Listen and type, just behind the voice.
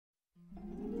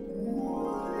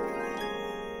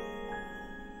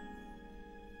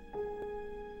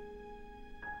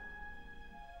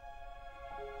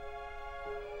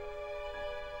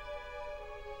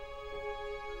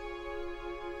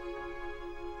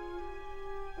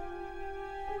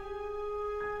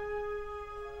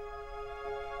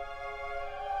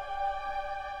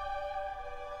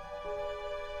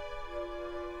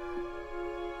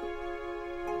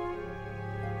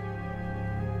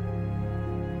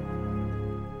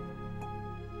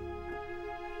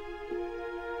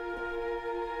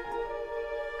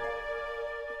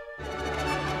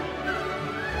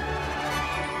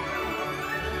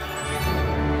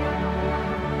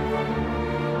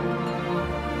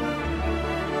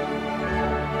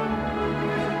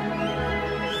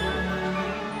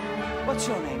What's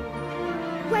your name?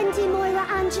 Wendy Moira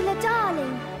Angela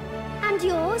Darling. And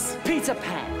yours? Peter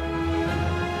Pan.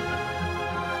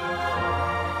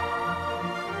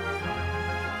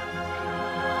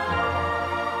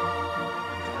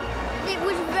 It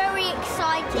was very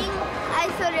exciting. I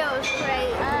thought it was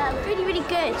great. Really, really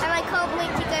good. And I can't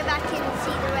wait to go back in and see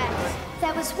the rest.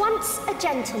 There was once a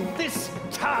gentleman. This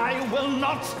tie will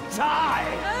not tie!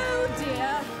 Oh,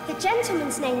 dear. The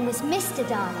gentleman's name was Mr.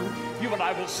 Darling. You and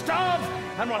I will starve,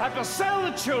 and we'll have to sell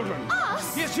the children.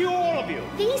 Us? Yes, you, all of you.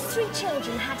 These 3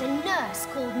 children had a nurse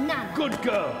called Nana. Good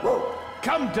girl.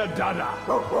 Come to Dada.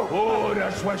 Oh,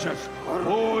 the swishes.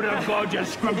 Oh, the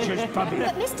gorgeous, scrumptious puppy.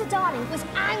 But Mr. Darling was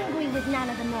angry with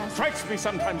Nana the nurse. Strikes me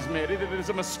sometimes, Mary, that it is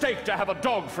a mistake to have a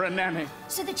dog for a nanny.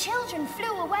 So the children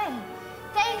flew away.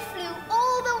 They flew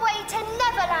all the way to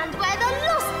Neverland, where the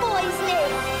Lost Boys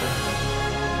live.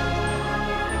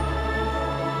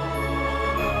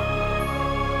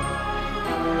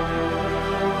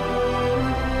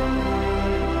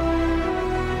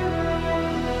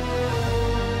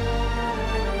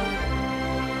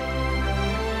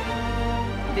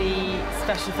 The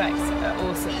special effects are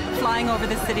awesome. Flying over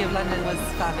the city of London was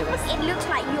fabulous. It looks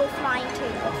like you're flying too.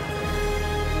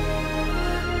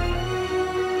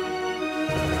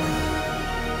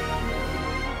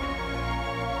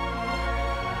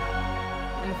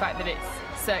 And the fact that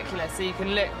it's circular, so you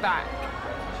can look back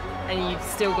and you've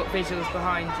still got visuals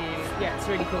behind you. Yeah, it's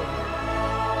really cool.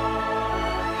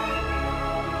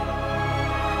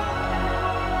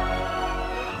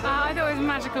 I thought it was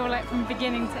magical, like from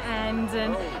beginning to end,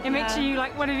 and it makes you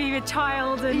like want to be a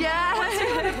child and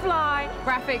want to fly.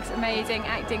 Graphics amazing,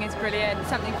 acting is brilliant,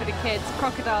 something for the kids.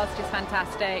 Crocodile's just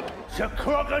fantastic. It's a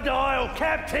crocodile,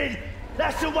 Captain.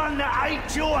 That's the one that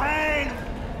ate your hand.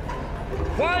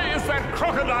 Why is that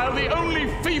crocodile the only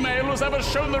female who's ever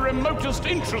shown the remotest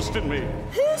interest in me?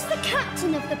 Who's the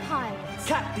captain of the pirates?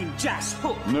 Captain Jas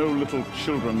Hook. No little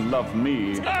children love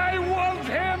me. I want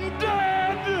him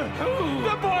dead! Who?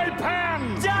 The boy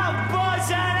Pan! Don't buzz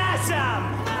an atom!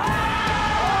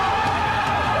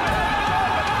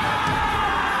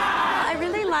 I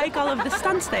really like all of the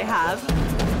stunts they have.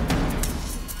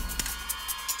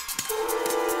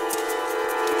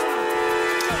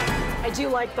 I do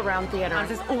like the round theatre.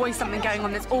 There's always something going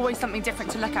on, there's always something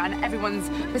different to look at, and everyone's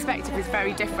perspective is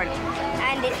very different.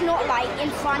 And it's not like in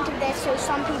front of there, so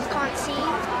some people can't see.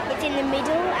 It's in the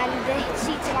middle, and the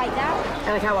seats are like that.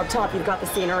 I like how up top you've got the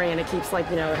scenery and it keeps like,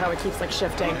 you know, how it keeps like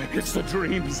shifting. It's the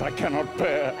dreams I cannot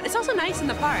bear. It's also nice in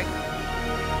the park.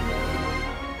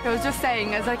 I was just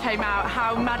saying, as I came out,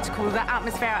 how magical the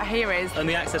atmosphere out here is. And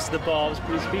the access to the bar was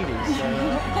pretty speedy,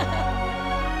 so...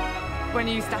 When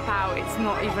you step out, it's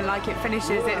not even like it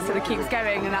finishes, it sort of keeps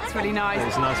going, and that's really nice.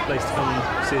 It's a nice place to come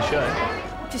and see a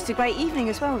show. Just a great evening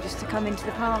as well, just to come into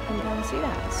the park and go and see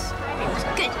that. It was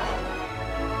good.